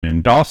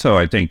And also,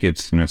 I think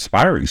it's an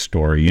inspiring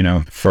story,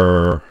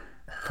 for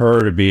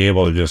her to be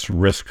able to just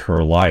risk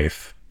her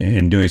life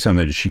in doing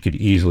something that she could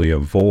easily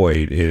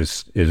avoid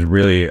is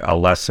really a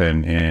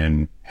lesson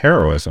in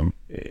heroism.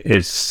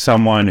 It's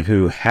someone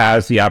who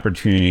has the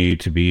opportunity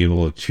to be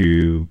able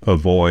to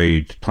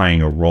avoid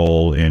playing a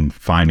role in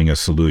finding a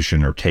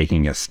solution or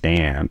taking a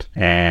stand.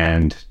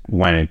 And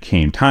when it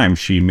came time,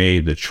 she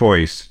made the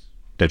choice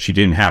that she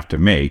didn't have to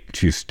make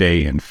to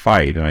stay and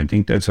fight. And I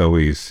think that's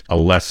always a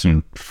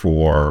lesson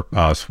for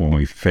us when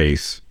we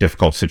face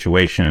difficult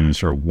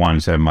situations or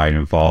ones that might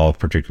involve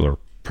particular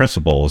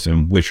principles,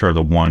 and which are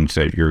the ones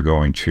that you're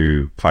going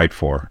to fight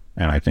for.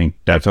 And I think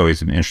that's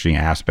always an interesting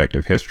aspect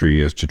of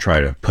history, is to try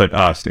to put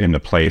us in the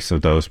place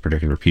of those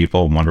particular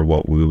people and wonder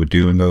what we would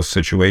do in those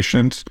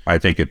situations. I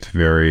think it's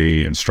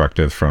very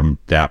instructive from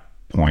that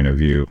point of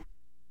view.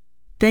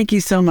 Thank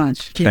you so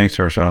much. Thanks,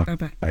 Ursula.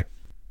 Bye-bye. Bye.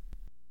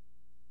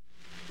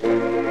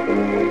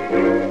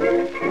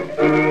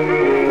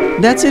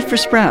 That's it for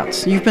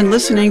Sprouts. You've been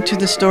listening to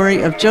the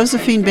story of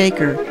Josephine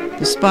Baker,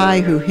 the spy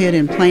who hid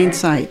in plain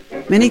sight.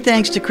 Many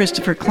thanks to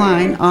Christopher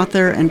Klein,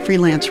 author and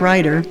freelance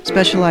writer,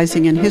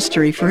 specializing in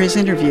history, for his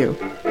interview.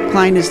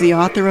 Klein is the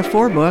author of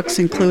 4 books,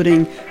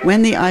 including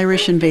When the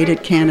Irish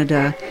Invaded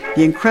Canada,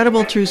 the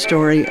incredible true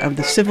story of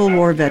the Civil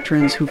War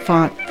veterans who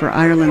fought for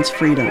Ireland's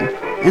freedom,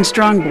 and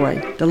Strong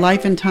Boy, the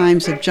life and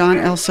times of John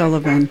L.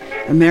 Sullivan,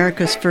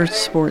 America's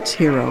first sports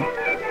hero.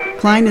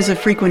 Klein is a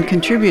frequent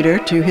contributor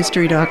to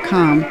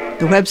History.com,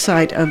 the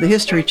website of the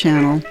History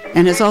Channel,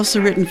 and has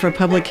also written for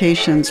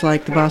publications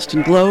like the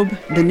Boston Globe,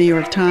 the New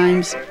York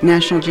Times,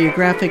 National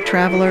Geographic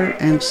Traveler,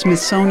 and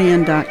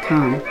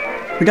Smithsonian.com.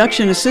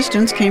 Production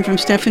assistance came from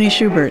Stephanie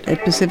Schubert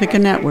at Pacifica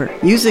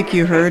Network. Music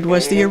you heard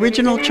was the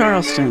original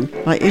Charleston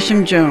by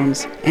Isham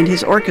Jones and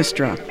his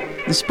orchestra.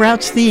 The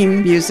Sprouts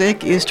theme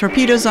music is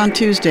Torpedoes on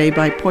Tuesday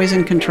by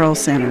Poison Control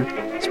Center.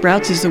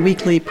 Sprouts is a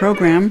weekly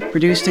program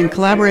produced in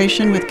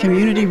collaboration with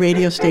community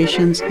radio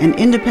stations and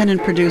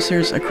independent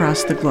producers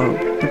across the globe.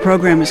 The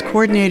program is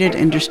coordinated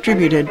and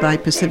distributed by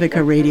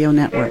Pacifica Radio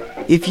Network.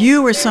 If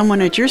you or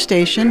someone at your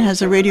station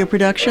has a radio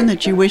production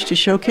that you wish to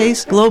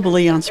showcase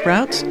globally on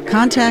Sprouts,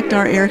 contact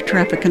our air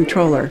traffic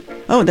controller.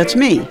 Oh, that's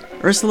me,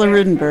 Ursula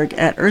Rudenberg,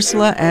 at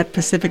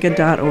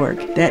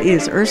ursula@pacifica.org. That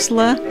is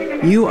Ursula,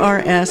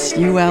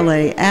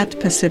 URSULA, at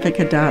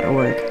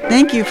pacifica.org.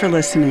 Thank you for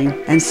listening,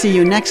 and see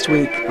you next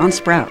week on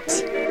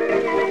Sprouts.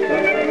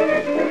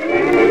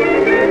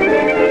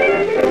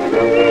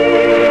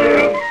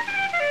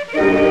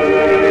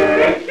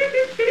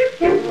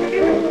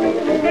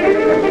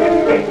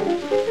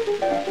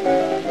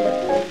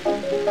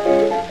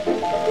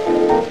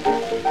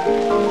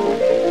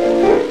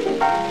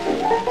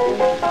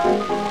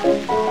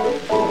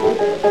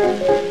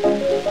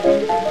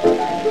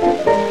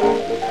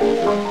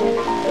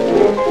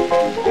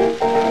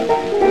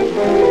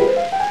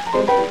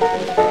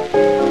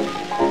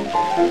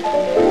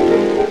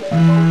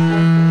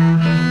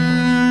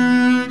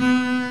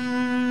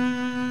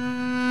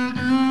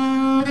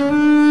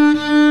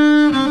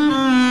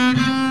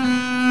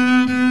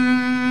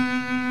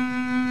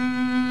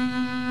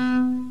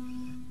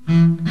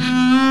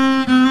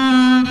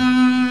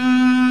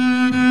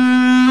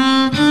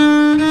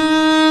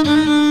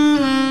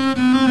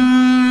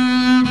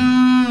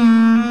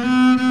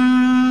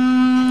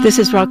 This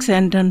is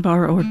Roxanne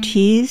Dunbar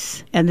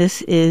Ortiz, and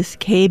this is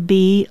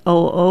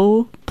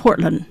KBOO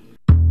Portland.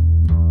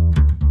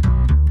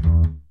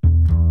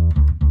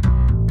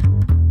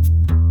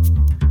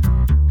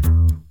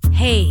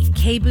 Hey,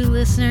 KBOO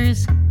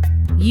listeners,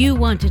 you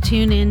want to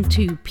tune in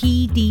to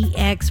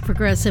PDX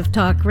Progressive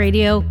Talk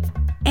Radio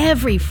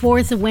every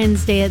 4th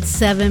Wednesday at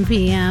 7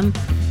 p.m.,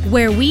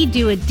 where we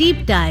do a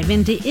deep dive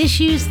into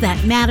issues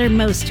that matter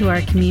most to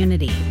our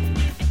community.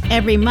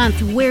 Every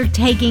month, we're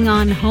taking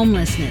on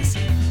homelessness,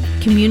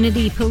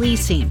 community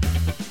policing,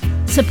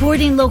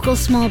 supporting local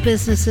small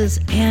businesses,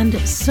 and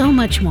so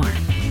much more.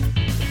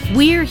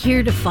 We're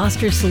here to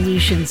foster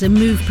solutions and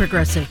move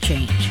progressive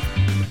change.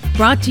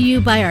 Brought to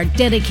you by our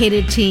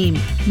dedicated team,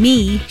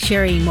 me,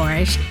 Sherry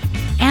Morrish,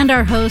 and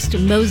our host,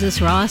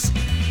 Moses Ross.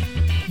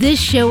 This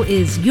show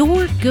is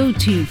your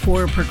go-to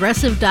for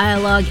progressive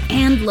dialogue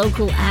and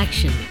local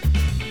action.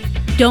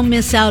 Don't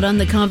miss out on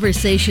the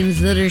conversations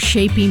that are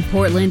shaping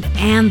Portland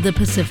and the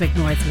Pacific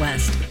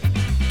Northwest.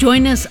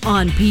 Join us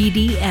on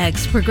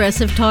PDX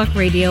Progressive Talk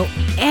Radio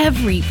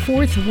every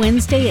 4th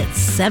Wednesday at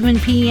 7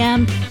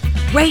 p.m.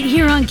 right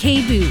here on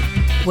KBOO,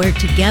 where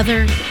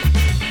together,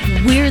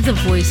 we're the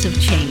voice of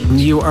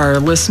change. You are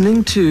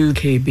listening to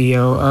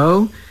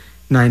KBOO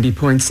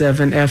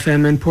 90.7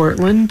 FM in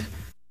Portland.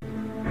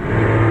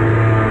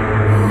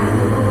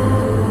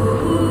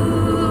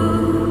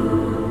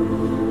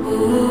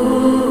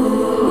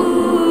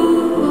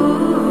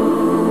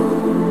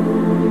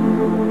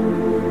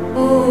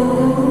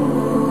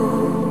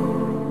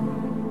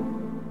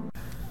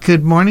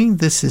 Good morning,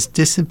 this is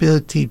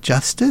Disability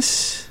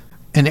Justice,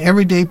 an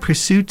everyday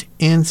pursuit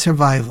and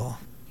survival.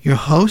 Your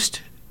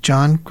host,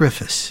 John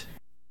Griffiths.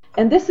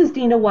 And this is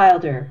Dina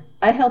Wilder.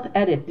 I help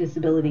edit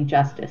Disability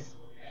Justice.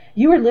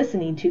 You are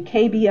listening to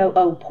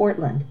KBOO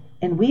Portland,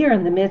 and we are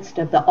in the midst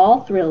of the All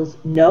Thrills,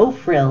 No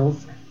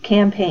Frills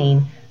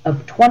campaign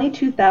of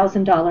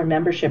 $22,000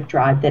 membership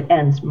drive that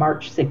ends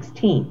March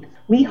 16th.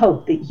 We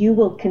hope that you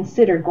will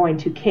consider going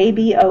to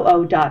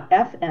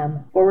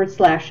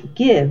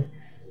kboo.fm/give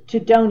to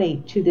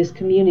donate to this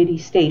community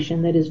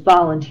station that is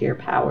volunteer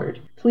powered.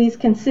 Please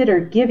consider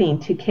giving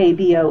to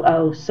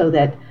KBOO so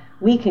that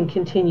we can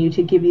continue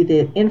to give you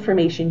the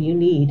information you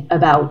need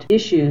about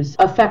issues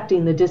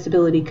affecting the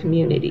disability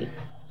community.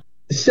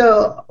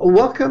 So,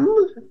 welcome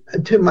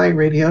to my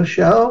radio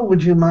show.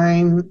 Would you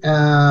mind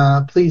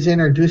please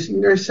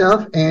introducing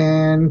yourself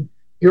and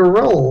your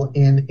role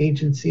in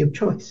Agency of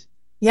Choice?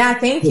 Yeah,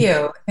 thank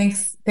you.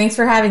 Thanks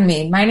for having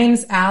me. My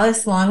name's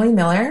Alice Longley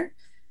Miller,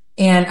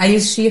 and I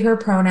use she, her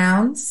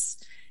pronouns.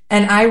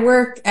 And I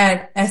work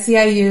at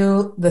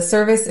SEIU, the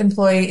Service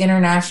Employee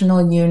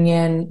International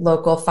Union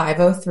Local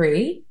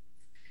 503.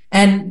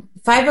 And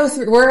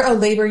 503, we're a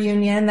labor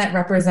union that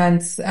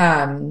represents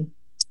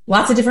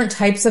lots of different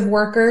types of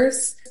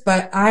workers,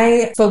 but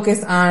I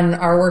focus on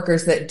our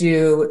workers that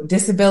do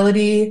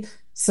disability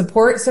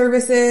support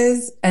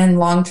services and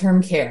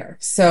long-term care.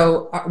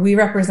 So we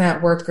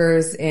represent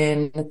workers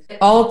in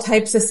all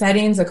types of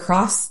settings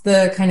across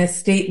the kind of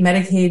state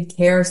Medicaid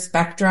care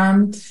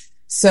spectrum.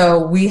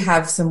 So we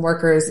have some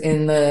workers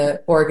in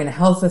the Oregon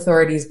Health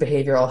Authority's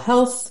behavioral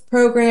health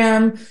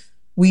program.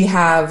 We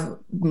have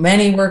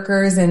many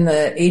workers in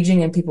the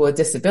Aging and People with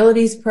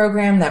Disabilities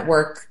program that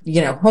work,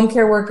 home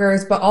care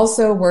workers, but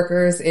also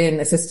workers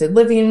in assisted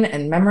living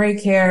and memory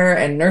care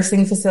and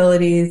nursing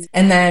facilities.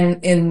 And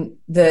then in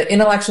the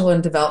Intellectual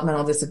and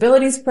Developmental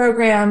Disabilities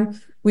program,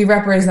 we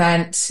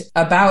represent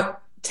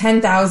about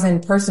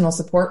 10,000 personal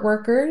support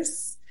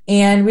workers.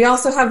 And we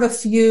also have a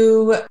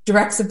few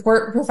direct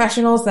support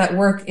professionals that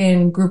work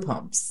in group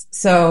homes.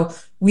 So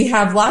we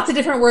have lots of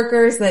different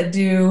workers that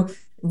do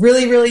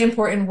really, really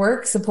important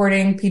work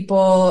supporting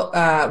people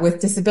with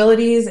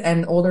disabilities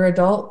and older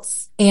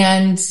adults.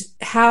 And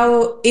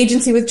how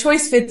Agency with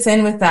Choice fits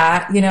in with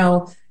that,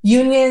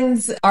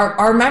 unions,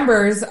 our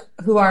members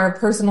who are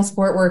personal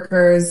support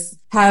workers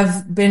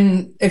have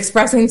been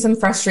expressing some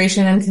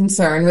frustration and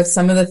concern with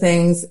some of the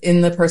things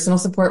in the personal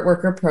support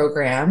worker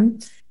program.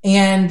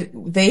 And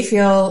they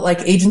feel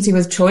like Agency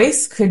with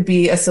Choice could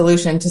be a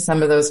solution to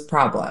some of those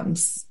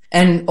problems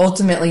and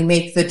ultimately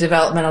make the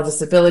developmental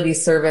disability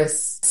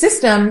service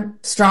system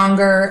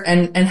stronger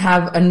and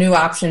have a new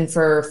option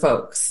for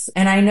folks.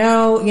 And I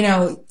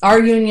know,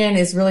 our union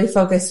is really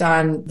focused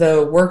on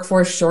the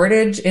workforce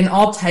shortage in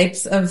all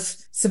types of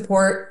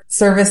support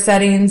service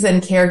settings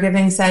and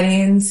caregiving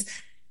settings.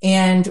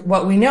 And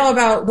what we know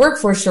about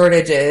workforce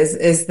shortages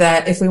is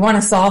that if we want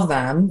to solve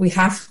them, we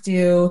have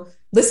to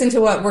listen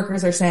to what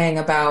workers are saying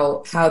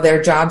about how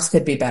their jobs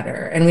could be better.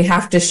 And we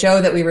have to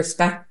show that we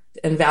respect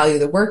and value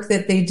the work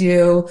that they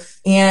do.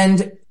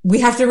 And we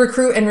have to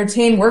recruit and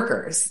retain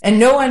workers. And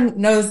no one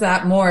knows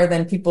that more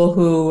than people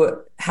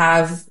who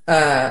have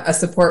a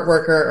support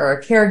worker or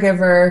a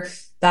caregiver,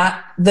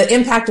 that the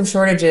impact of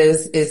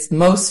shortages is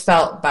most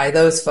felt by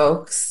those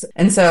folks.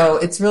 And so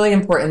it's really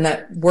important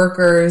that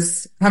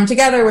workers come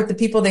together with the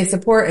people they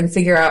support and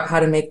figure out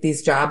how to make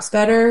these jobs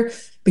better,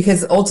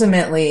 because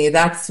ultimately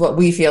that's what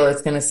we feel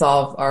is going to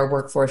solve our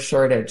workforce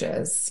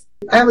shortages.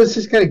 I was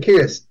just kind of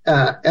curious.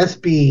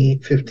 SB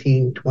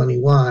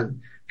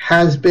 1521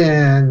 has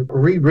been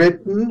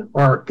rewritten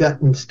or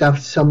gotten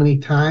stuffed so many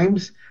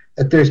times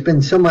that there's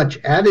been so much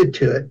added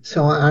to it.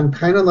 So I'm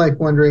kind of like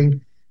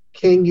wondering,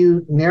 can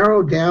you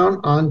narrow down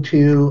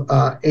onto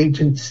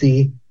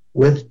Agency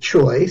with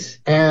Choice?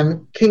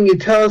 And can you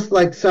tell us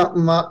like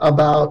something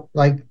about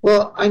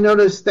I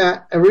noticed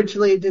that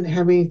originally it didn't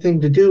have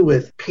anything to do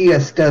with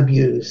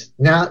PSWs.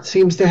 Now it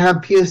seems to have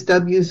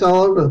PSWs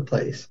all over the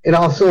place. It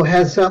also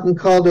has something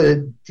called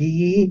a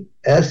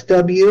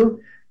DSW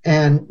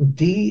and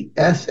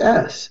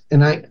DSS.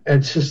 And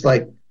it's just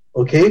like,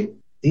 okay,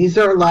 these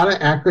are a lot of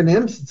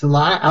acronyms. It's a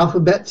lot of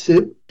alphabet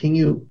soup. Can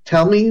you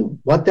tell me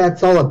what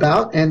that's all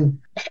about? And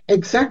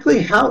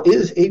exactly how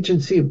is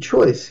Agency of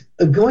Choice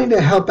going to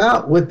help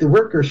out with the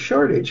worker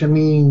shortage? I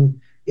mean,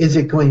 is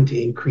it going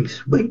to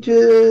increase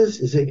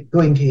wages? Is it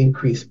going to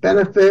increase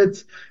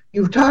benefits?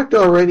 You've talked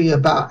already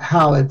about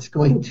how it's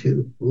going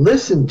to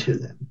listen to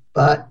them.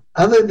 But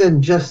other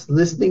than just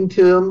listening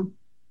to them,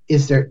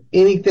 is there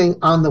anything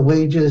on the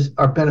wages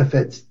or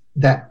benefits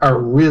that are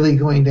really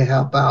going to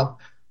help out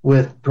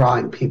with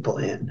drawing people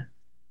in?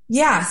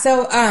 Yeah,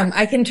 so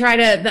I can try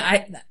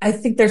to, I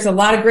think there's a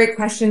lot of great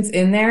questions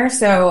in there.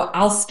 So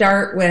I'll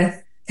start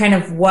with kind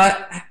of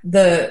what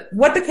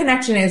the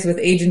connection is with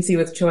Agency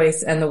with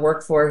Choice and the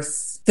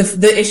workforce,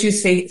 the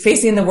issues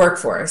facing the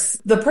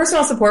workforce. The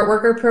personal support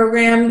worker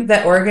program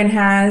that Oregon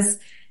has,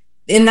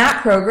 in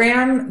that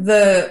program,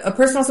 a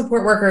personal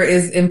support worker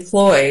is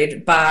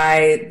employed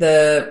by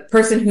the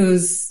person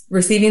who's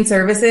receiving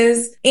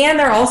services, and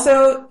they're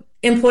also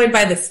employed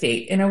by the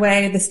state. In a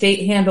way, the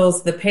state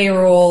handles the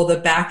payroll, the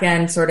back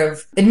end sort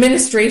of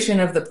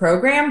administration of the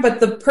program, but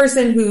the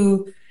person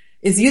who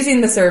is using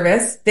the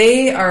service,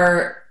 they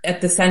are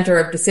at the center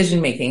of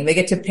decision making. They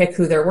get to pick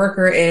who their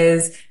worker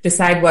is,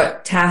 decide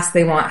what tasks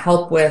they want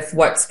help with,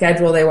 what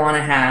schedule they want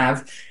to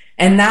have.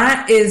 And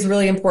that is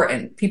really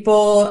important.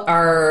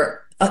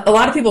 A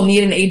lot of people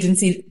need an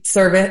agency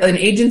service, an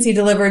agency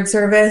delivered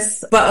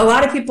service, but a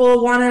lot of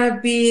people want to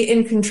be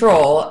in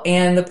control.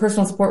 And the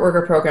personal support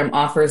worker program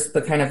offers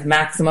the kind of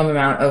maximum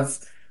amount of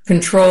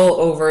control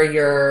over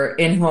your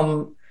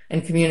in-home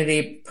and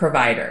community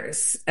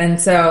providers. And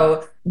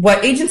so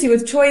what Agency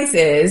with Choice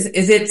is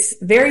it's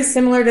very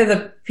similar to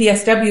the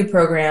PSW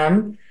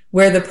program,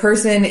 where the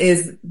person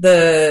is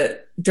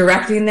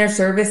directing their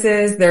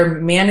services, they're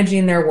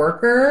managing their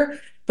worker,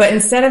 but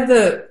instead of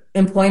the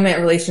employment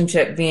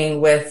relationship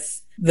being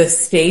with the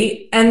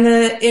state and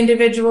the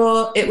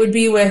individual, it would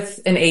be with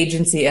an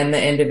agency and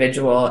the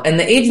individual. And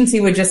the agency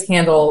would just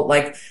handle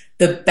like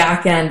the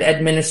back end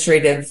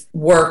administrative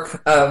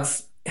work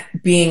of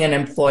being an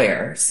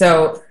employer.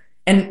 So,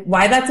 and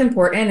why that's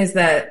important is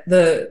that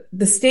the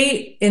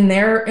state in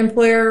their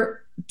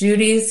employer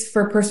duties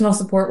for personal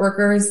support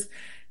workers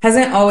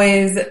hasn't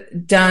always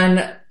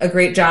done a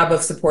great job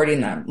of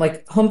supporting them.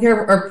 Like home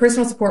care or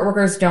personal support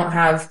workers don't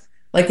have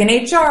like an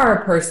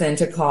HR person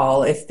to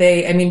call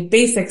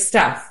basic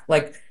stuff,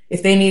 like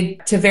if they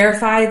need to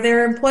verify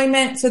their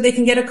employment so they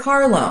can get a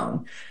car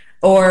loan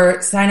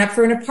or sign up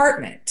for an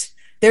apartment.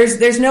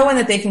 There's no one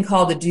that they can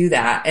call to do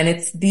that. And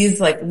it's these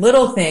like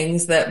little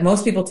things that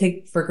most people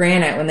take for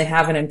granted when they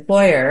have an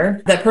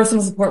employer that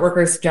personal support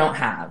workers don't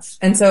have.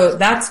 And so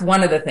that's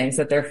one of the things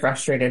that they're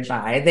frustrated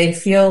by. They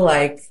feel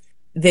like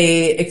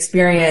they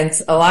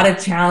experience a lot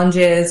of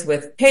challenges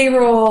with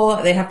payroll.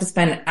 They have to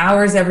spend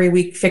hours every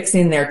week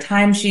fixing their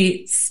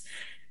timesheets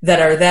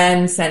that are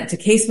then sent to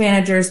case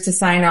managers to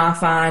sign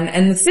off on.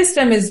 And the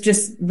system is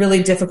just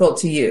really difficult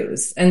to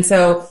use. And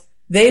so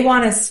they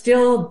want to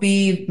still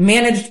be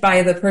managed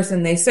by the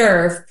person they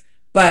serve,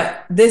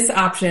 but this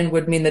option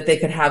would mean that they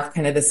could have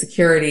kind of the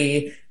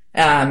security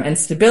and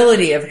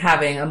stability of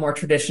having a more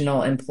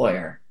traditional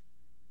employer.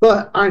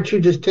 But aren't you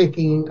just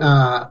taking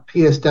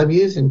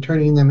PSWs and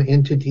turning them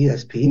into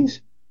DSPs?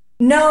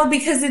 No,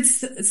 because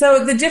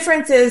the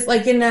difference is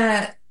like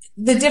there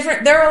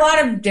are a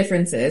lot of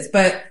differences,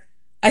 but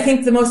I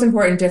think the most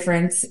important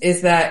difference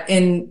is that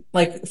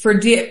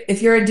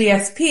if you're a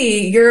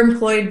DSP, you're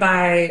employed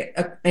by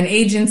an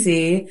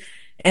agency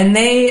and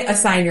they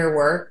assign your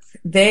work.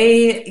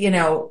 They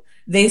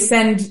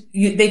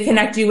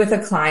connect you with a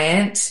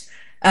client.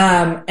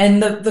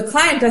 And the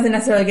client doesn't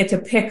necessarily get to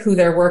pick who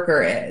their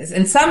worker is.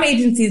 And some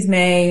agencies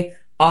may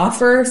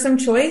offer some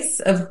choice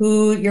of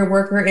who your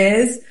worker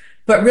is,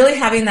 but really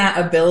having that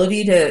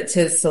ability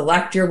to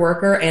select your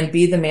worker and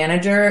be the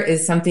manager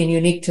is something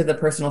unique to the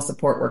personal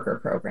support worker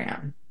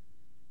program.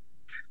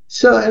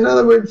 So in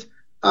other words,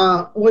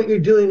 what you're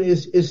doing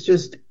is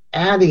just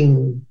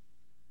adding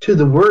to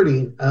the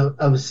wording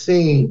of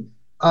saying,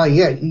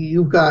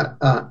 you've got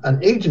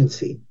an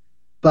agency,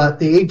 but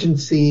the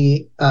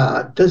agency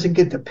doesn't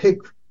get to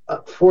pick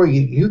for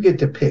you. You get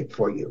to pick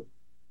for you.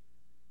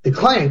 The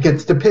client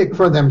gets to pick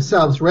for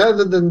themselves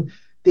rather than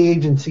the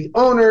agency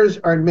owners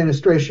or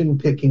administration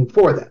picking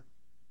for them.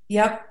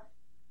 Yep.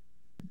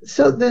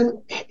 So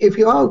then if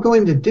you're all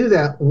going to do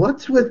that,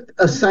 what's with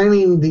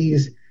assigning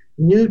these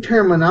new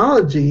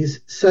terminologies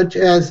such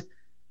as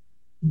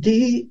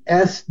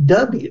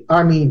DSW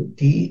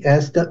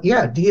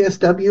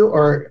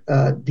or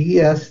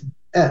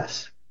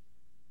DSS?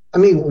 I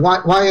mean,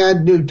 why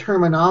add new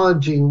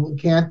terminology?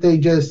 Can't they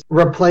just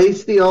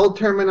replace the old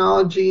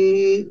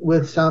terminology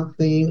with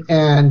something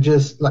and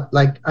just what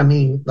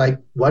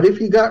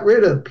if you got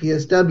rid of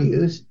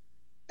PSWs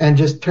and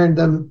just turned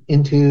them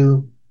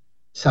into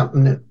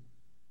something new?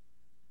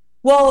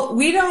 Well,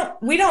 we're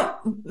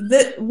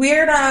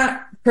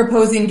not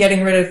proposing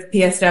getting rid of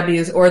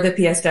PSWs or the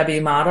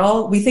PSW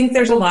model. We think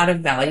there's a lot of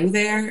value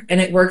there and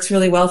it works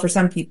really well for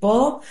some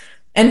people.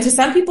 And to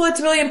some people, it's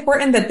really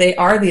important that they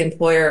are the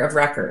employer of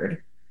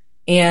record.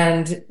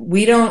 And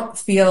we don't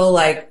feel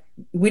like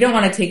we don't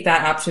want to take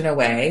that option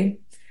away.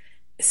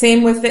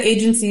 Same with the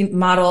agency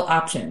model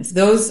options.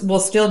 Those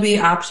will still be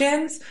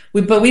options,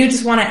 but we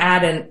just want to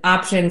add an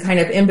option kind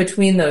of in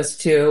between those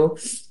two.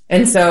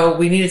 And so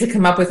we needed to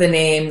come up with a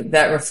name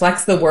that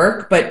reflects the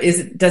work, but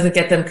doesn't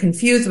get them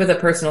confused with a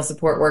personal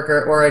support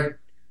worker or a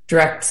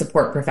direct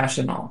support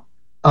professional.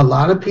 A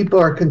lot of people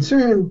are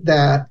concerned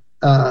that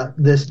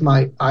it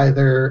might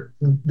either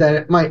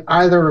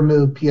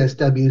remove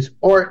PSWs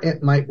or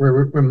it might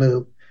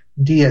remove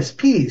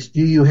DSPs.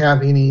 Do you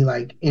have any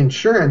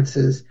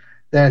insurances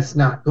that's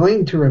not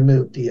going to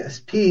remove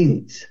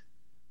DSPs?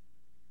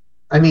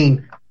 I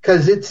mean,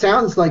 because it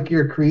sounds like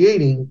you're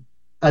creating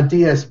a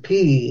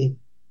DSP,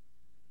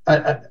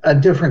 a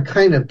different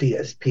kind of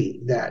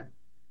DSP that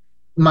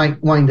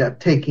might wind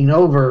up taking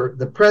over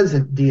the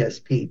present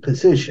DSP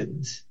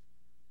positions.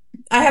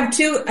 I have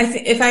two,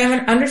 if I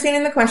am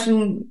understanding the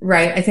question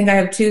right, I think I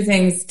have two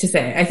things to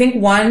say. I think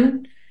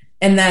one,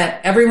 and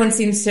that everyone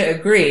seems to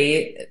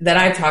agree that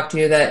I've talked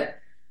to,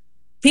 that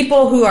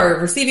people who are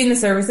receiving the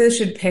services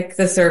should pick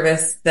the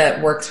service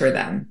that works for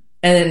them.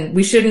 And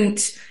we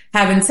shouldn't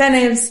have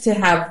incentives to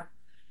have,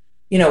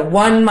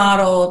 one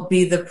model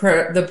be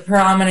the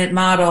prominent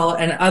model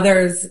and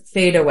others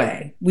fade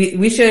away.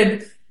 We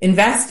should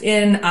invest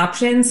in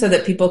options so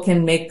that people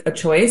can make a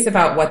choice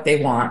about what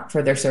they want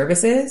for their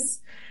services.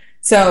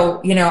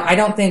 So, I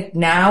don't think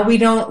now we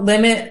don't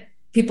limit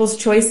people's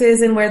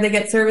choices in where they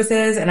get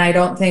services. And I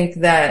don't think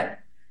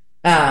that,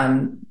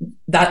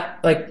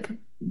 that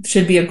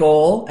should be a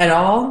goal at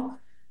all.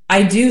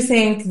 I do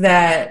think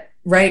that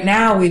right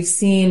now we've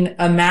seen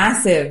a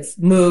massive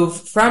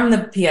move from the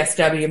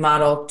PSW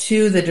model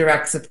to the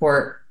direct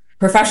support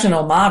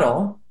professional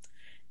model.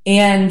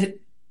 And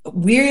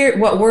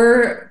what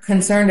we're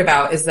concerned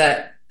about is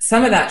that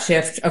some of that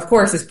shift, of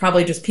course, is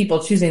probably just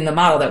people choosing the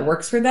model that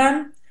works for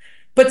them.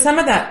 But some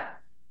of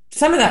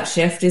that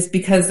shift is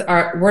because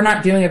we're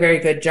not doing a very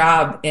good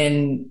job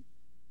in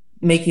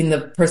making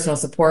the personal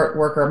support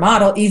worker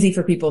model easy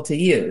for people to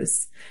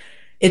use.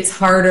 It's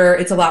harder.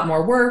 It's a lot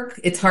more work.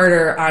 It's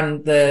harder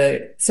on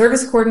the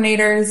service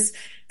coordinators.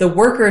 The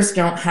workers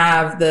don't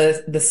have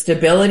the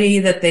stability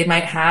that they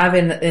might have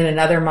in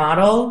another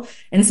model.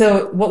 And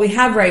so what we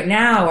have right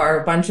now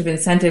are a bunch of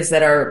incentives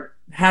that are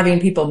having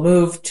people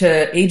move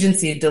to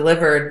agency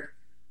delivered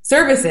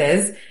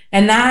services.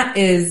 And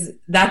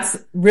that's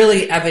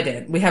really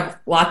evident. We have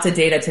lots of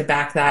data to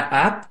back that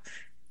up.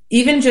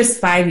 Even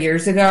just 5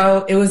 years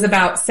ago, it was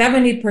about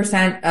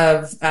 70%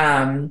 of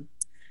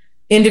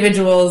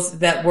individuals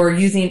that were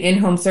using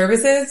in-home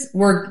services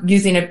were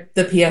using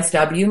the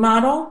PSW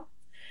model.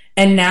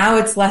 And now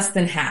it's less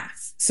than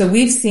half. So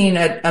we've seen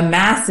a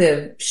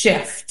massive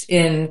shift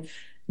in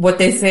what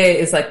they say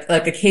is like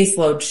a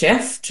caseload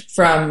shift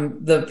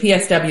from the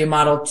PSW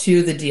model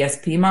to the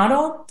DSP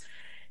model.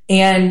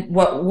 And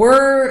what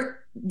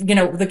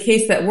the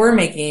case that we're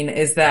making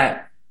is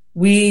that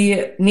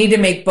we need to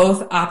make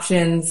both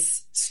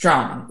options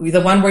strong.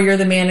 The one where you're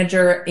the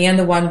manager and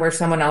the one where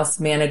someone else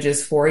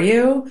manages for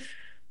you.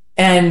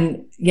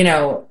 And,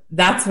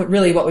 that's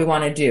really what we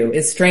want to do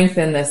is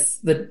strengthen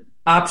the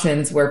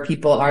options where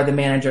people are the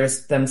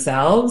managers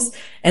themselves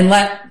and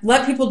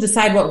let people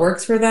decide what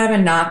works for them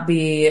and not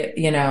be,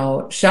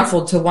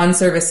 shuffled to one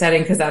service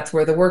setting because that's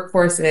where the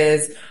workforce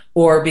is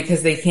or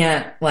because they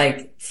can't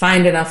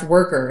find enough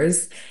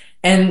workers.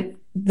 And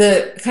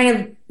the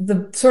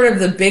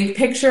big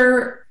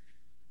picture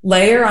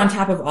layer on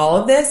top of all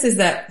of this is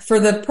that for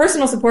the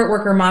personal support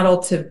worker model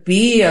to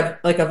be a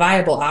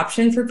viable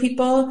option for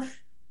people,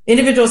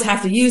 individuals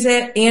have to use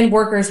it and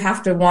workers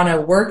have to want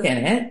to work in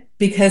it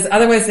because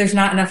otherwise there's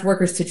not enough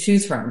workers to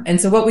choose from. And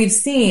so what we've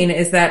seen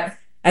is that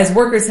as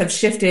workers have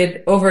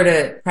shifted over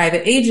to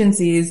private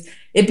agencies,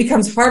 it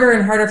becomes harder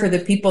and harder for the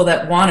people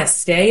that want to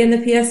stay in the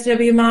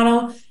PSW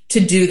model to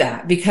do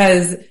that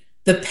because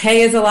the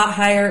pay is a lot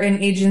higher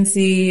in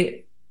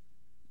agency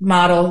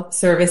model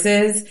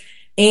services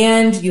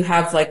and you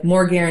have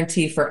more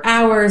guarantee for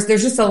hours.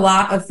 There's just a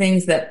lot of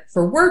things that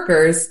for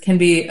workers can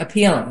be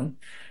appealing.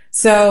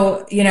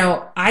 So,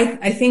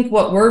 I think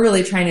what we're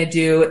really trying to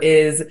do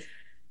is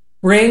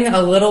bring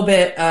a little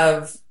bit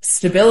of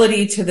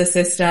stability to the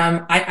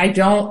system.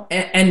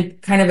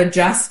 And kind of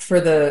adjust for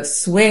the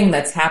swing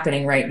that's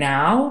happening right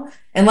now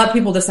and let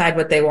people decide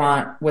what they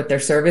want with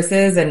their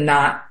services and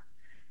not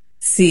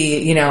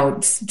see,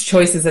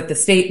 choices that the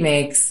state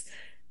makes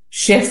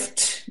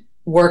shift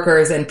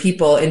workers and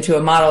people into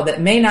a model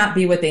that may not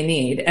be what they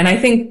need. And I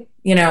think,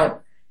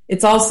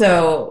 it's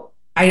also,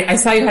 I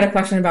saw you had a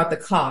question about the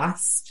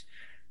cost.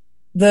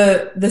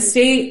 The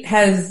state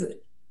has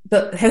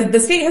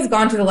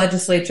gone to the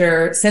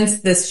legislature since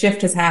this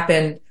shift has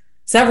happened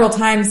several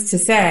times to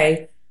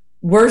say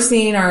we're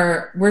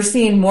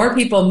seeing more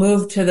people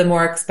move to the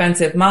more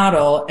expensive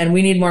model and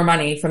we need more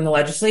money from the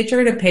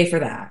legislature to pay for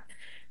that,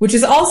 which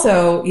is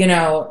also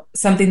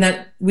something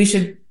that we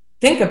should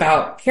think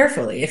about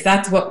carefully. If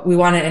that's what we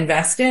want to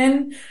invest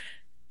in,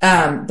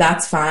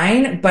 that's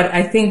fine. But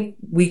I think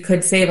we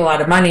could save a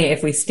lot of money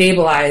if we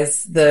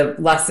stabilize the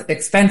less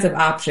expensive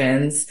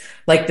options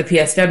like the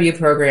PSW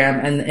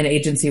program and an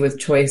agency with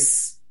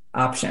choice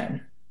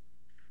option.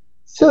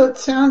 So it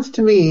sounds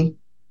to me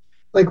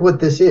like what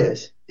this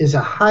is a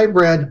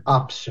hybrid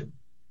option.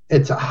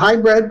 It's a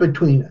hybrid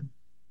between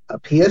a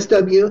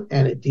PSW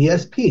and a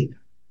DSP.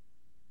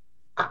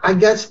 I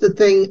guess the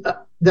thing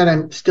that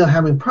I'm still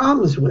having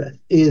problems with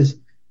is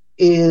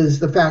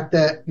the fact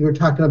that you're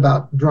talking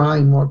about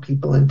drawing more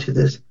people into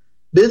this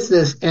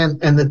business. And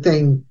the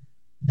thing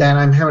that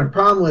I'm having a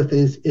problem with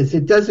is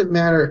it doesn't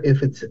matter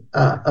if it's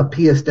a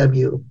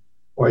PSW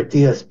or a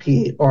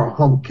DSP or a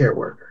home care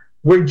worker.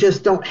 We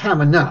just don't have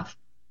enough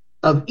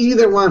of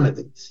either one of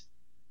these.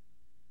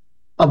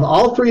 Of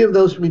all three of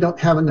those, we don't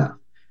have enough.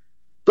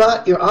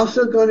 But you're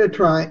also going to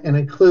try and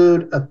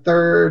include a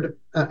third,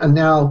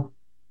 now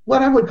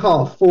what I would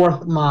call a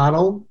fourth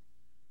model.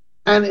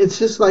 And it's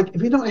just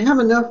if you don't have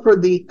enough for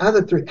the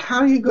other three, how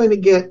are you going to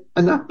get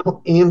enough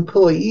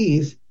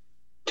employees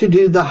to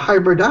do the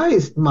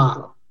hybridized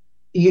model?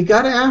 You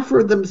got to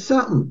offer them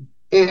something.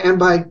 And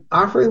by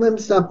offering them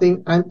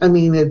something, I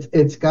mean,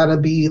 it's got to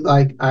be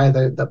like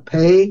either the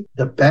pay,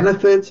 the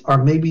benefits,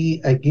 or maybe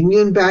a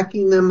union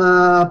backing them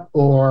up,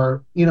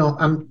 or,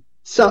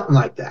 something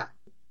like that.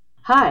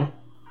 Hi,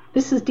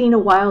 this is Dina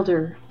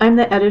Wilder. I'm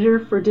the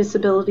editor for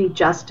Disability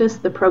Justice,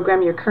 the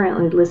program you're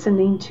currently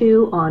listening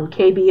to on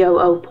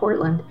KBOO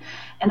Portland.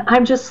 And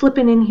I'm just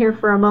slipping in here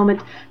for a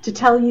moment to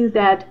tell you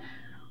that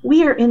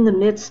we are in the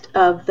midst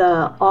of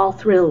the All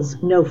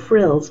Thrills, No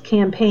Frills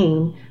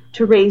campaign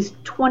to raise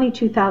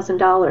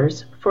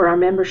 $22,000 for our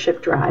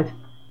membership drive.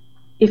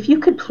 If you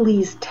could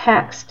please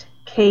text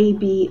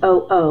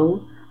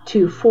KBOO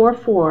to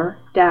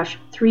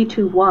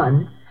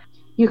 44-321,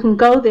 you can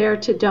go there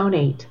to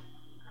donate.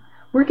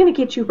 We're going to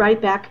get you right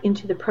back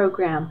into the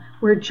program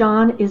where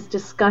John is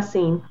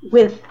discussing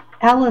with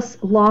Alice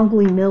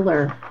Longley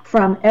Miller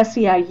from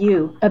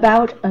SEIU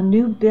about a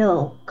new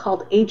bill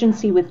called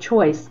Agency with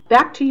Choice.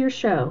 Back to your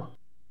show.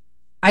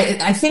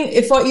 I think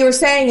if what you were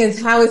saying is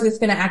how is this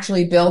going to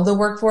actually build the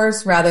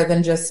workforce rather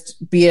than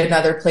just be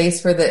another place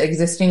for the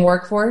existing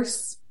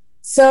workforce?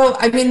 So,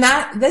 I mean,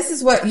 this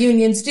is what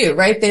unions do,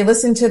 right? They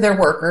listen to their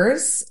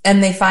workers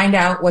and they find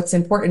out what's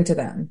important to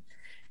them.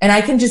 And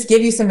I can just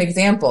give you some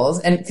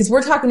examples. And because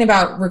we're talking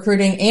about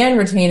recruiting and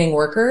retaining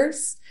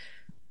workers,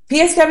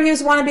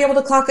 PSWs want to be able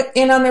to clock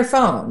in on their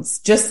phones,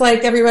 just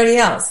like everybody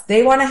else.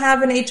 They want to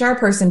have an HR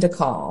person to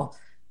call.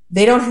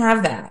 They don't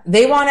have that.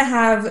 They want to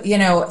have,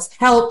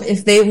 help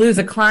if they lose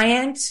a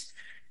client.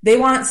 They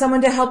want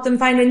someone to help them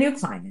find a new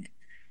client.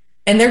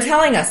 And they're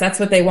telling us that's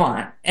what they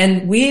want.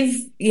 And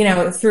we've,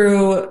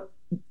 through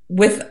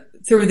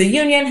the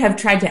union have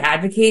tried to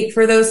advocate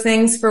for those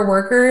things for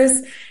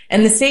workers.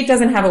 And the state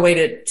doesn't have a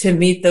way to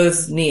meet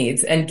those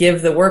needs and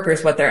give the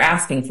workers what they're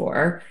asking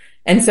for.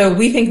 And so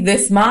we think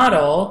this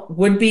model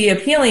would be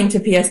appealing to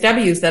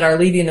PSWs that are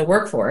leaving the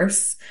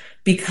workforce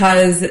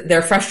because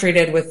they're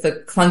frustrated with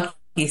the clunky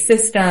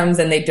systems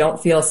and they don't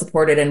feel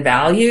supported and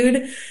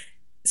valued.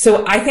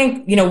 So I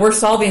think, we're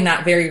solving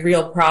that very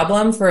real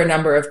problem for a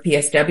number of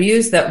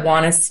PSWs that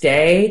want to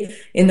stay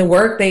in the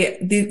work.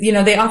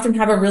 They often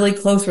have a really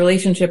close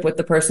relationship with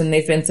the person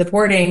they've been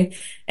supporting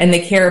and they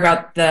care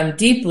about them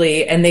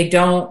deeply, and they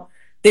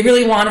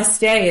really want to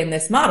stay in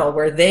this model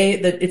where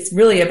it's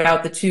really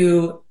about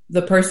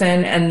the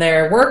person and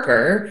their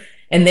worker,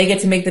 and they get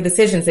to make the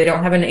decisions. They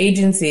don't have an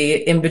agency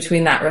in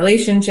between that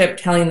relationship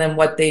telling them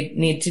what they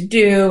need to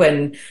do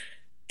and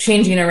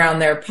changing around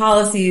their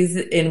policies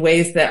in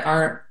ways that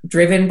aren't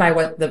driven by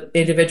what the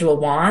individual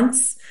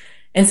wants.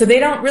 And so they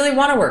don't really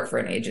want to work for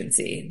an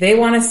agency. They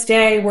want to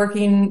stay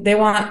working. They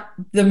want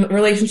the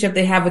relationship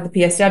they have with the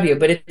PSW,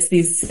 but it's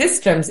these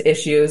systems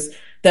issues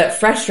that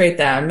frustrate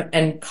them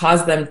and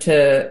cause them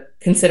to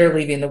consider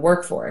leaving the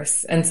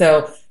workforce. And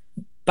so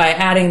by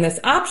adding this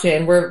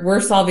option, we're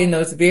solving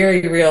those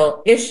very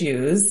real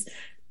issues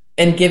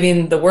and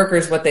giving the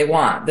workers what they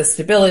want, the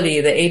stability,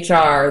 the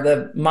HR,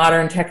 the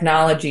modern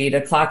technology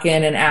to clock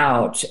in and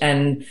out.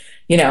 And,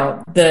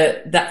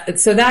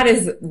 so that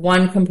is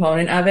one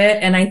component of it.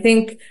 And I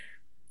think,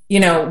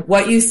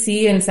 what you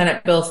see in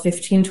Senate Bill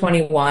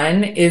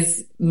 1521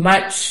 is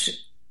much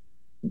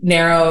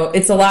narrow.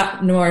 It's a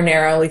lot more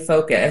narrowly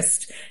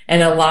focused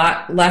and a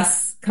lot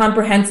less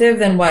comprehensive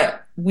than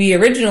what we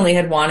originally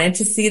had wanted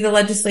to see the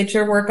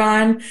legislature work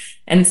on.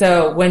 And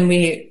so when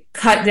we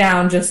cut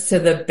down just to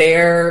the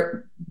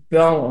bare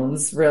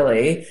bones,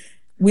 really,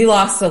 we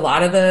lost a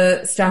lot of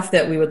the stuff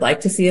that we would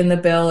like to see in the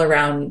bill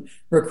around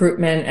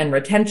recruitment and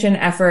retention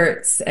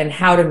efforts and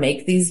how to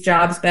make these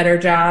jobs better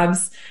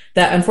jobs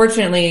that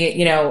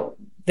unfortunately,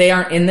 they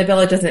aren't in the bill.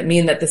 It doesn't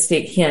mean that the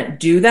state can't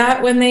do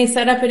that when they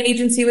set up an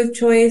agency with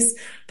choice,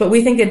 but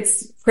we think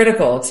it's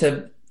critical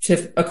to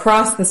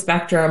across the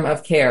spectrum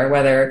of care,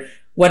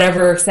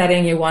 whatever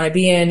setting you want to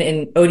be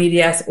in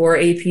ODDS or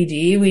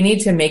APD, we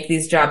need to make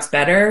these jobs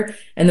better.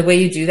 And the way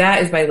you do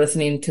that is by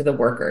listening to the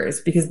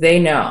workers because they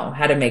know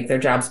how to make their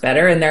jobs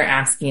better and they're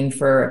asking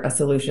for a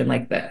solution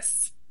like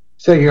this.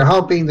 So you're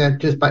hoping that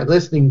just by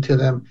listening to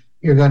them,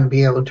 you're going to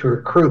be able to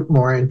recruit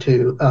more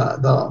into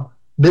the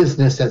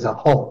business as a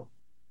whole.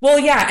 Well,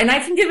 yeah. And I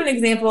can give an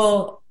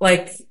example,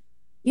 would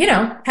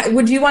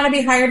you want to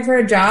be hired for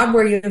a job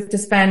where you have to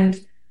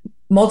spend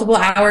multiple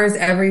hours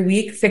every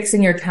week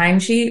fixing your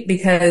timesheet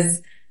because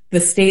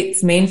the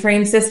state's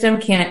mainframe system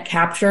can't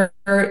capture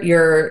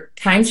your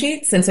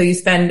timesheets? And so you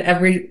spend at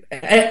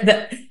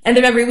the end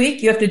of every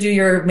week, you have to do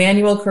your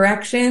manual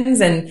corrections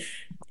and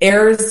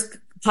errors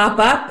pop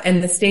up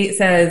and the state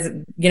says,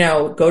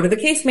 go to the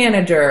case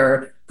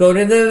manager, go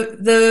to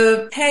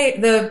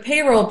the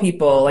payroll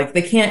people. Like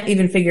they can't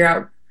even figure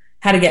out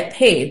how to get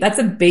paid. That's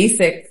a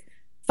basic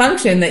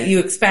function that you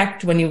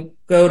expect when you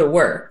go to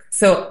work.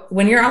 So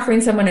when you're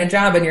offering someone a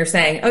job and you're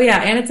saying, oh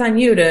yeah, and it's on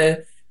you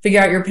to figure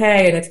out your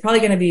pay and it's probably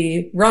going to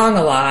be wrong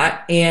a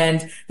lot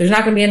and there's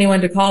not going to be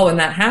anyone to call when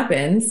that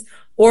happens.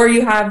 Or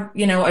you have,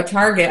 a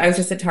Target. I was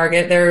just at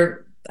Target.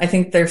 I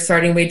think their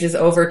starting wage is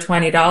over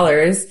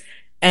 $20.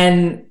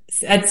 And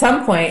at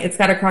some point it's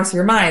got to cross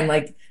your mind,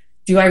 like,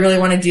 do I really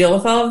want to deal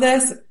with all of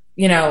this?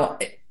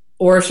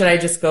 or should I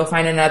just go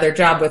find another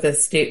job with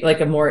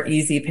a more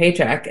easy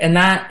paycheck? And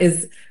that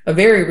is a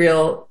very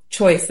real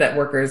choice that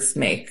workers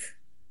make.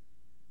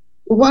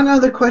 One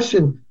other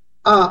question.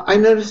 I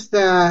noticed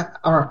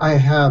that, or I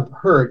have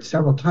heard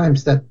several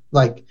times that,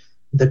 like,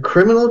 the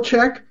criminal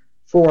check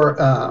for,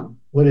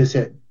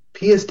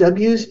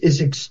 PSWs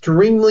is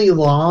extremely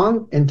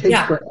long and takes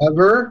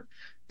forever.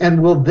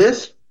 And will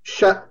this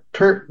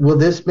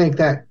make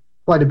that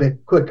quite a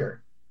bit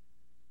quicker?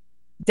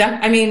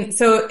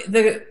 So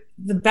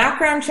the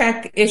background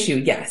check issue,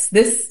 yes.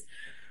 This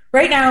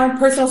right now,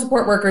 personal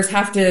support workers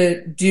have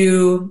to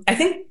do, I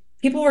think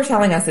people were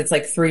telling us it's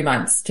like 3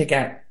 months to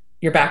get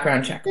your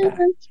background check back.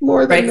 It's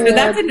more than that. So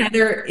that's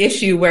another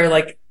issue where,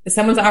 like, if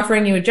someone's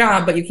offering you a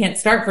job, but you can't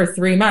start for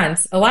 3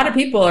 months. A lot of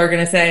people are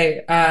going to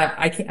say,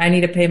 I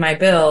need to pay my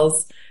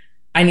bills.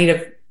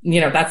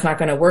 That's not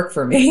going to work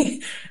for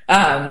me.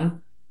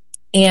 And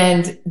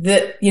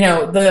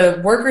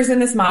the workers in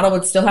this model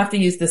would still have to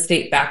use the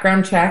state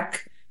background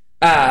check,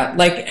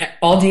 like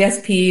all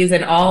DSPs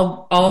and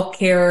all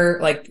care,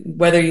 like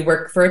whether you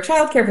work for a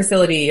childcare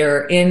facility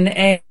or in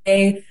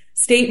a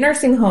state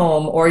nursing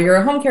home or you're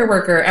a home care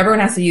worker, everyone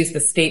has to use the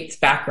state's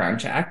background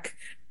check.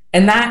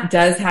 And that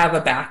does have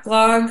a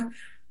backlog,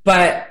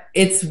 but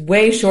it's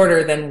way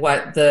shorter than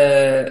what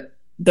the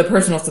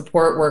personal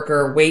support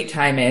worker wait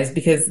time is,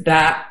 because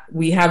that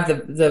we have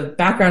the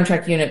background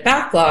check unit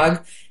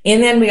backlog.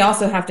 And then we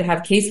also have to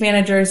have case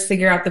managers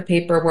figure out the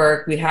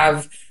paperwork. We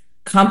have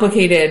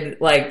complicated,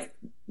 like,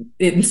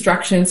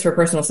 instructions for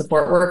personal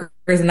support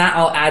workers, and that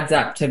all adds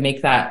up to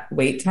make that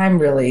wait time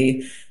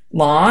really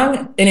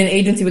long. In an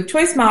agency with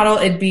choice model,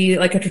 it'd be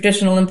like a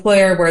traditional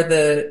employer where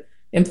the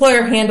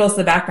employer handles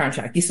the background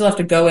check. You still have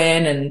to go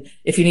in, and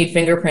if you need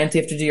fingerprints,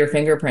 you have to do your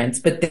fingerprints,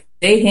 but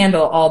they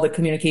handle all the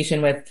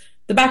communication with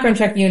the background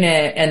check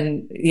unit,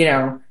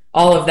 and,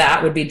 all of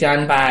that would be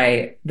done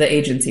by the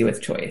agency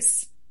with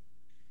choice.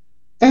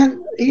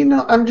 And,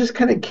 I'm just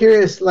kind of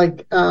curious,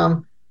 like,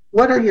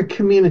 what are your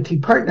community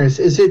partners?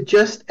 Is it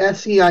just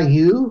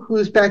SEIU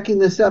who's backing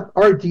this up,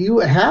 or do you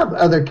have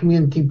other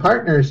community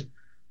partners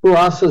who are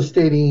also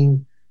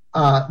stating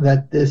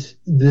that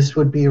this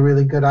would be a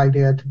really good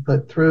idea to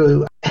put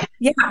through?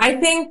 Yeah, I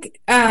think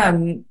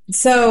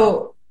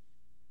so.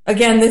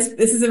 Again, this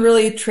is a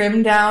really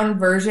trimmed down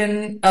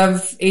version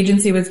of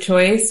agency with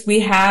choice.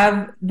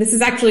 This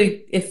is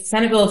actually, if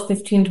Senate Bill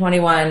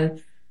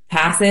 1521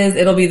 passes,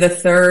 it'll be the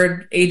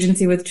third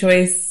agency with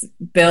choice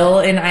bill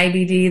in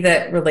IBD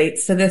that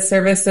relates to this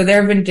service. So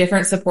there have been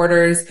different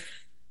supporters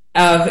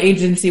of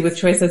agency with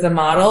choice as a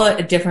model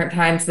at different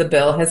times the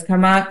bill has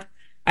come up.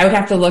 I would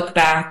have to look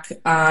back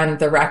on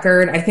the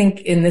record. I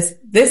think in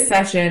this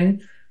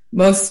session,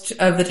 most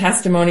of the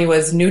testimony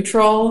was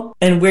neutral,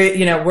 and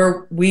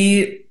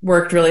we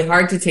worked really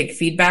hard to take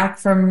feedback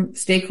from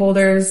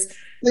stakeholders.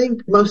 I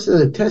think most of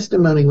the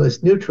testimony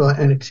was neutral,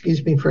 and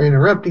excuse me for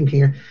interrupting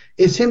here,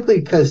 is simply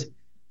because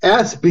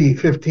SB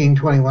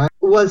 1521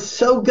 was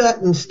so gut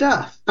and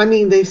stuff. I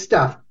mean, they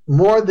stuffed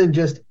more than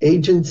just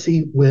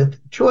agency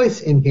with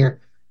choice in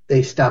here.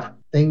 They stuffed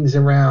things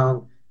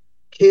around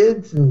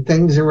kids and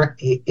things around.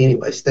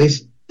 Anyways,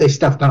 they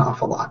stuffed an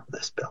awful lot in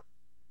this bill.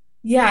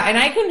 Yeah, and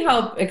I can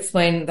help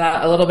explain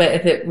that a little bit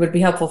if it would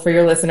be helpful for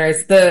your listeners.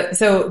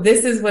 So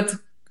this is what's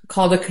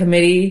called a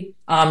committee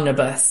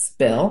omnibus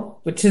bill,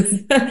 which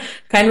is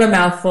kind of a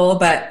mouthful,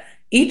 but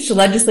each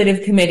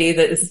legislative committee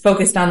that is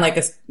focused on, like,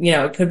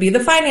 it could be the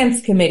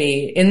finance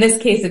committee. In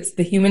this case, it's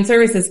the human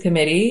services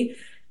committee.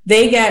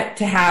 They get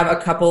to have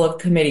a couple of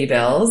committee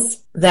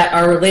bills that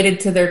are related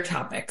to their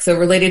topic, so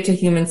related to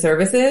human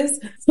services.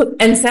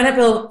 And Senate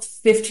Bill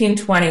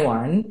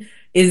 1521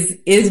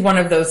 is one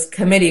of those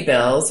committee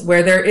bills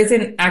where there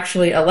isn't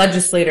actually a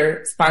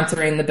legislator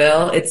sponsoring the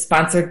bill. It's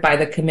sponsored by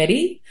the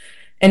committee,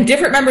 and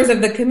different members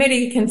of the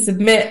committee can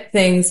submit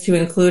things to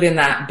include in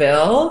that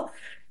bill.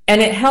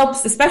 And it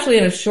helps, especially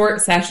in a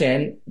short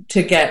session,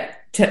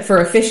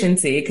 for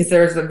efficiency, because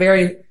there's a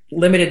very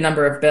limited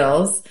number of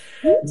bills.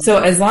 So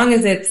as long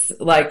as it's,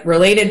 like,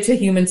 related to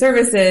human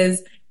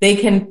services, they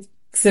can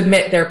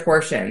submit their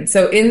portion.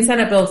 So in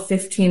Senate Bill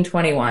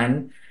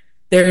 1521,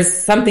 there's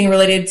something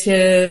related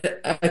to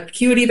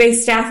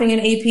acuity-based staffing in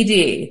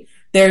APD.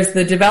 There's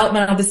the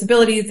Developmental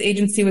Disabilities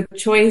Agency with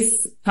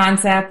Choice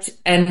concept,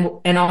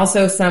 and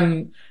also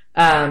some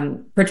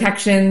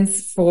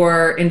protections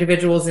for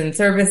individuals in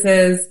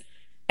services.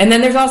 And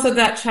then there's also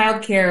that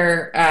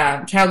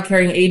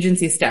child-caring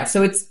agency stuff.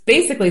 So it's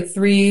basically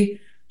 3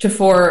 to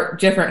 4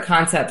 different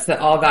concepts that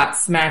all got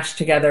smashed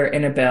together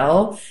in a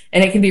bill,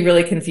 and it can be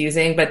really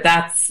confusing. But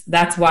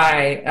that's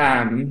why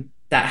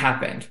that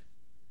happened.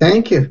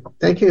 Thank you.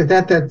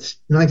 That's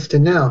nice to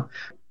know.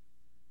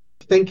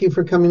 Thank you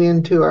for coming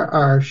into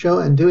our show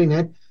and doing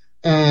it.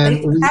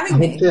 And we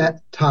hope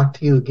to talk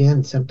to you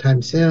again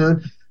sometime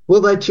soon.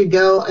 We'll let you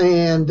go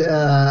and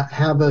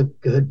have a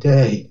good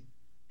day.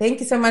 Thank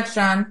you so much,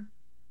 John.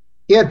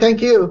 Yeah,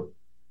 thank you.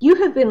 You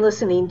have been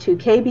listening to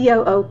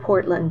KBOO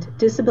Portland,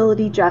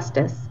 Disability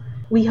Justice.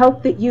 We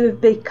hope that you have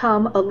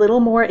become a little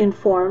more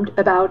informed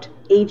about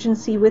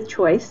agency with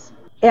choice,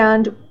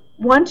 and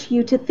want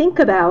you to think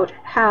about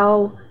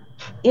how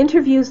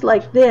interviews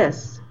like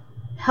this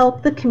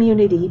help the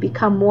community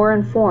become more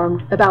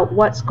informed about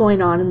what's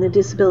going on in the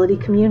disability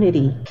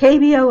community.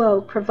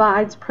 KBOO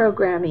provides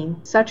programming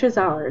such as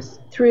ours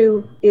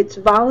through its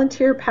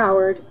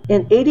volunteer-powered,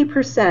 and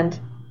 80%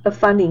 of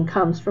funding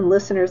comes from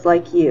listeners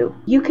like you.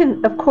 You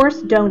can, of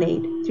course,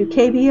 donate through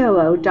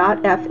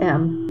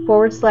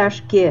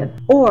kboo.fm/give,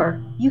 or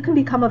you can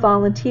become a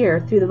volunteer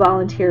through the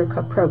volunteer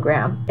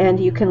program, and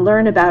you can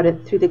learn about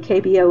it through the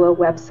KBOO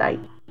website.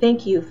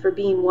 Thank you for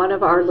being one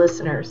of our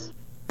listeners.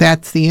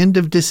 That's the end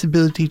of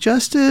Disability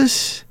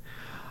Justice.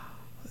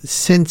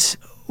 Since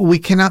we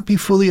cannot be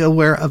fully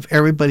aware of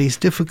everybody's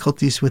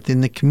difficulties within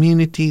the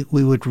community,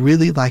 we would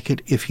really like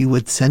it if you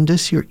would send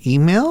us your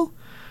email,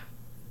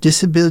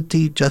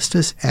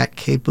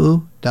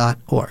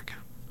 disabilityjustice@kboo.org.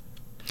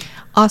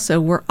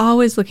 Also, we're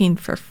always looking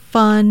for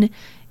fun,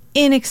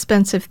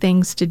 inexpensive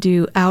things to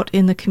do out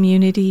in the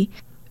community.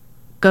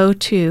 Go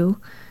to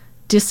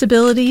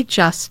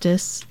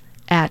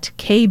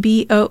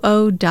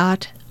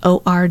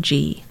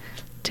disabilityjustice@kboo.org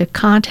to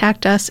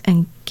contact us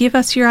and give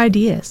us your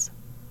ideas.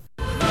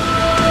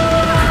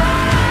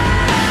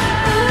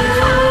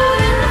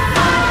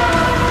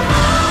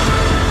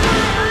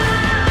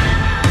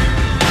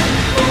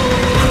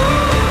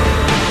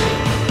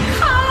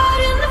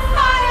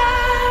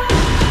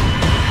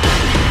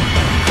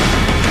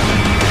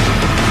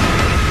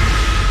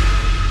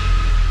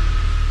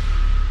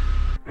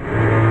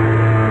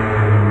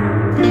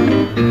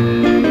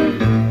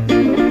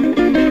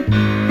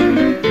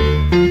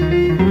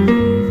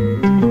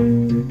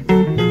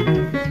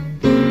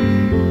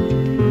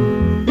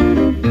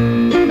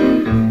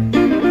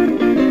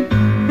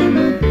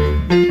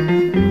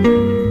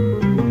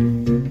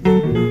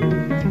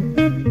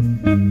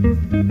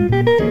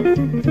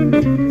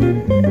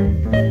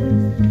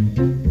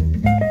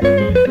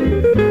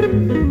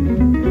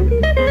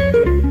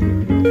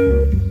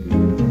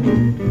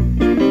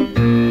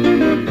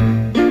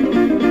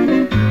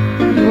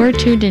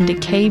 Tuned into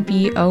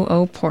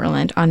KBOO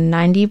Portland on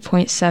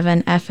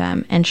 90.7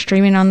 FM and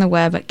streaming on the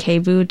web at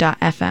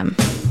kboo.fm.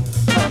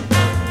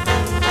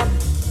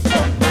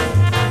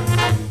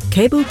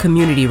 KBOO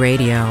Community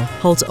Radio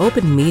holds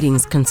open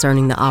meetings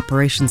concerning the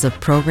operations of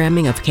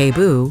programming of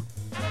KBOO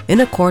in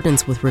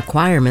accordance with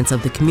requirements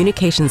of the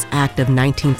Communications Act of 1933